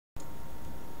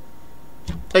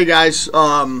Hey guys,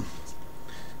 Brian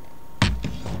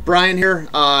here,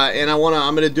 and I'm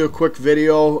gonna do a quick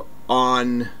video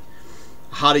on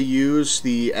how to use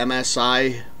the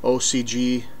MSI OC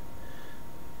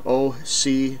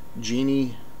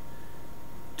Genie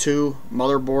II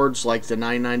motherboards, like the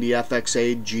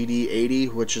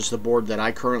 990fxa-gd80, which is the board that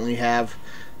I currently have.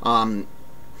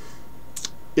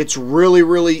 It's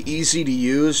really easy to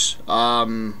use.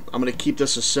 I'm gonna keep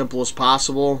this as simple as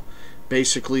possible.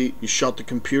 Basically, you shut the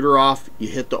computer off, you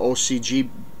hit the OC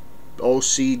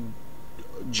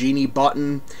Genie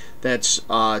button that's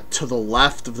to the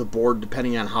left of the board,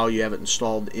 depending on how you have it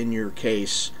installed in your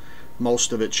case.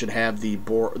 Most of it should have the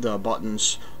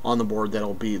buttons on the board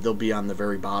they'll be on the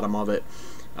very bottom of it.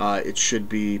 It should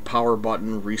be power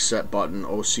button, reset button,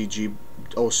 OC Genie.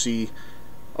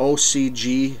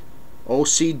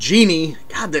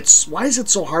 God, why is it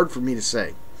so hard for me to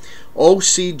say?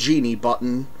 OC Genie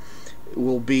button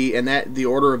will be, and that the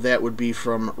order of that would be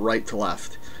from right to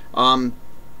left. I'll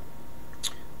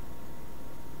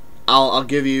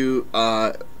give you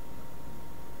the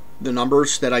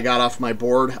numbers that I got off my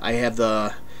board. I have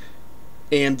the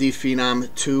AMD Phenom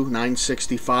 2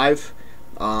 965.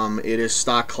 It is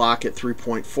stock clock at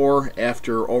 3.4.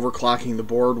 After overclocking the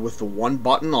board with the one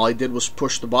button, all I did was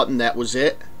push the button. That was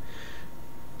it.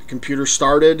 The computer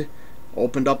started.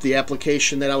 Opened up the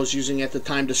application that I was using at the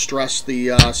time to stress the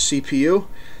CPU,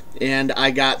 and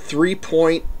I got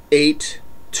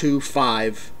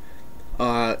 3.825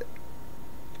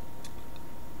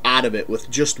 out of it with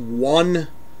just one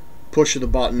push of the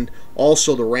button.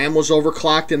 Also, the RAM was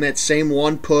overclocked in that same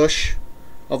one push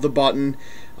of the button.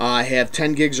 I have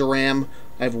 10 gigs of RAM.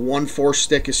 I have one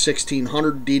 4-stick of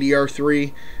 1600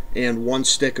 DDR3 and one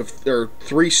stick of, or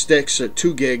 3 sticks at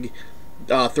 2 gig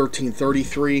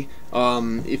 1333.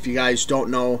 If you guys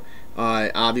don't know,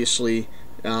 obviously,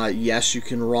 yes, you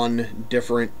can run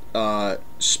different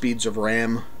speeds of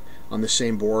RAM on the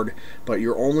same board, but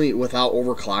you're only, without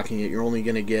overclocking it, you're only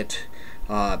going to get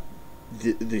the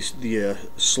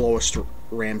slowest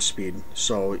RAM speed.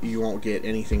 So you won't get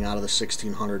anything out of the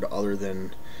 1600 other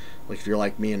than, like, if you're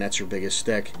like me and that's your biggest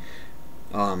stick,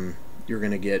 you're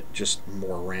going to get just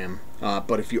more RAM.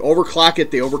 But if you overclock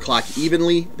it, they overclock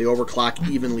evenly. They overclock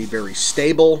evenly, very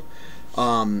stable.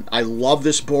 I love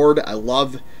this board. I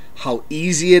love how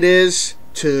easy it is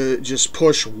to just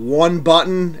push one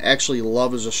button. Actually,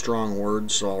 love is a strong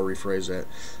word, so I'll rephrase that.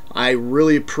 I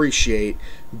really appreciate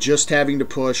just having to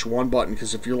push one button,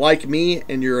 because if you're like me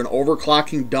and you're an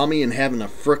overclocking dummy and having a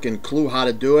frickin' clue how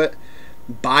to do it,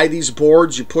 buy these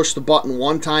boards. You push the button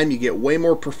one time, you get way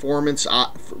more performance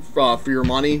for your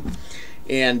money.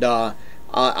 And I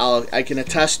can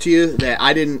attest to you that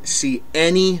I didn't see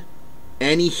any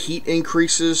heat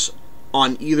increases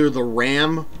on either the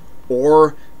RAM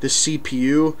or the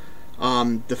CPU.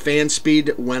 The fan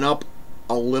speed went up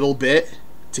a little bit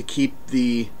to keep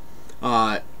the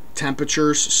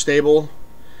temperatures stable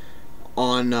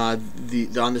on the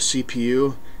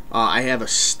CPU. I have a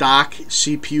stock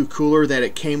CPU cooler that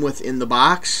it came with in the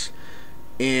box,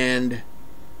 and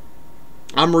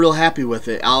I'm real happy with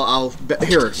it.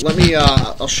 Here, let me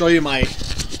I'll show you my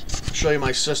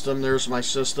system. There's my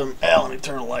system. Let me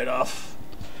turn the light off.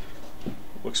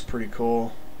 Looks pretty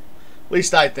cool. At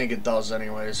least I think it does,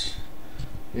 anyways.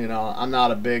 You know, I'm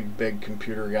not a big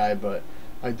computer guy, but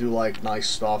I do like nice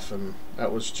stuff, and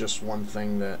that was just one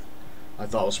thing that I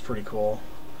thought was pretty cool.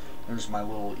 There's my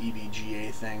little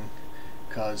EVGA thing,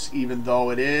 because even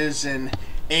though it is an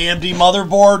AMD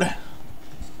motherboard,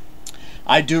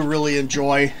 I do really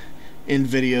enjoy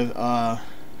NVIDIA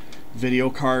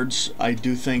video cards. I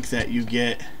do think that you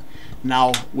get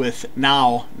not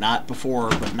before,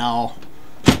 but now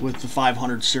with the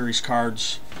 500 series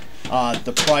cards,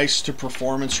 the price to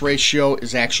performance ratio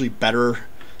is actually better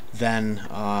than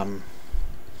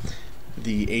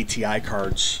the ATI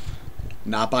cards.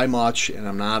 Not by much, and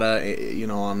I'm not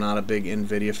a big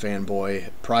NVIDIA fanboy.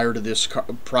 Prior to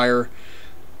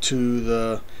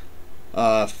the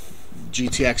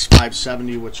GTX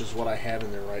 570, which is what I have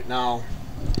in there right now.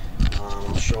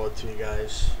 I'll show it to you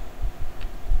guys.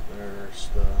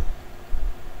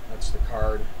 That's the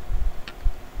card,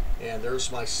 and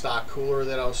there's my stock cooler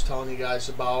that I was telling you guys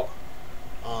about.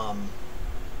 I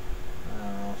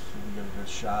don't know if you can get a good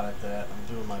shot at that. I'm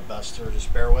doing my best here.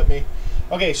 Just bear with me.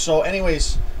 Okay, so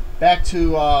anyways, back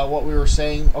to what we were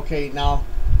saying. Okay, now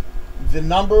the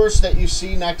numbers that you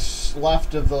see next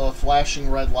left of the flashing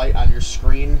red light on your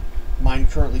screen, mine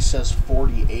currently says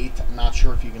 48. I'm not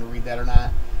sure if you can read that or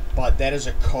not, but that is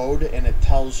a code, and it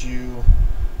tells you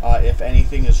if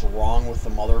anything is wrong with the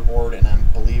motherboard. And I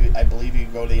believe you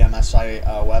can go to the MSI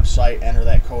website, enter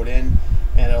that code in,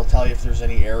 and it'll tell you if there's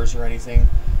any errors or anything.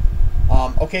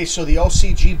 Okay, so the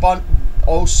OC Genie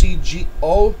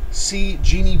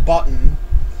button,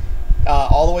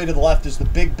 all the way to the left, is the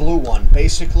big blue one.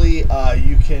 Basically,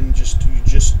 you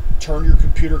just turn your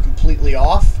computer completely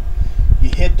off. You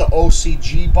hit the OC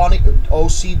Genie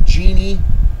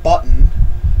button.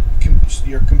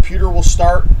 Your computer will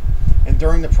start, and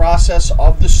during the process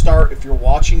of the start, if you're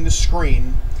watching the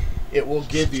screen, it will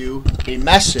give you a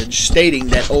message stating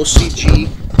that OC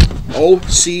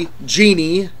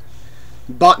Genie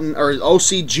button, or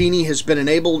OC Genie, has been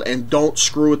enabled, and don't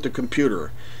screw with the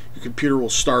computer. Your computer will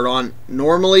start on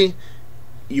normally.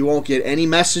 You won't get any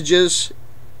messages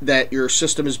that your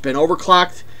system has been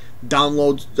overclocked.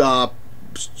 Download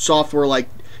software like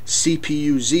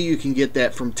CPU-Z. You can get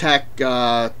that from Tech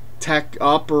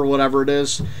Up or whatever it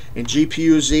is, and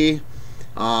GPU-Z.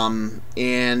 And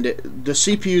the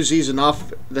CPU-Z is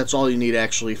enough. That's all you need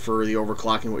actually for the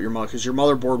overclocking with your mother, because your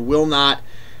motherboard will not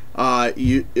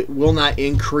it will not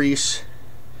increase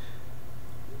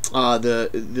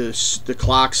the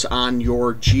clocks on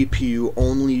your GPU,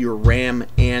 only your RAM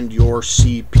and your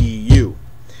CPU.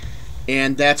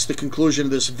 And that's the conclusion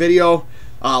of this video.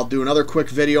 I'll do another quick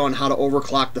video on how to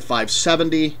overclock the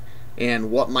 570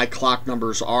 and what my clock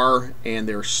numbers are, and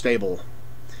they're stable.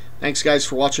 Thanks guys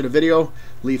for watching the video.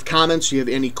 Leave comments if you have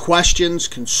any questions,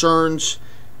 concerns.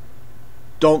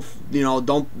 Don't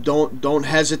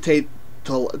hesitate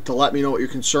to let me know what your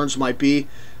concerns might be.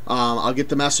 I'll get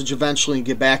the message eventually and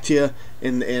get back to you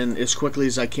and as quickly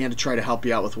as I can to try to help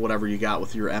you out with whatever you got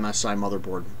with your MSI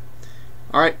motherboard.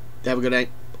 Alright, have a good night.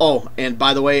 Oh, and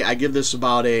by the way, I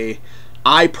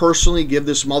personally give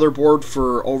this motherboard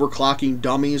for overclocking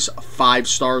dummies 5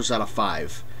 stars out of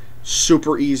 5.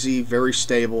 Super easy, very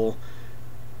stable,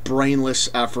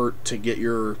 brainless effort to get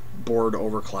your board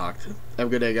overclocked. Have a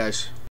good day, guys.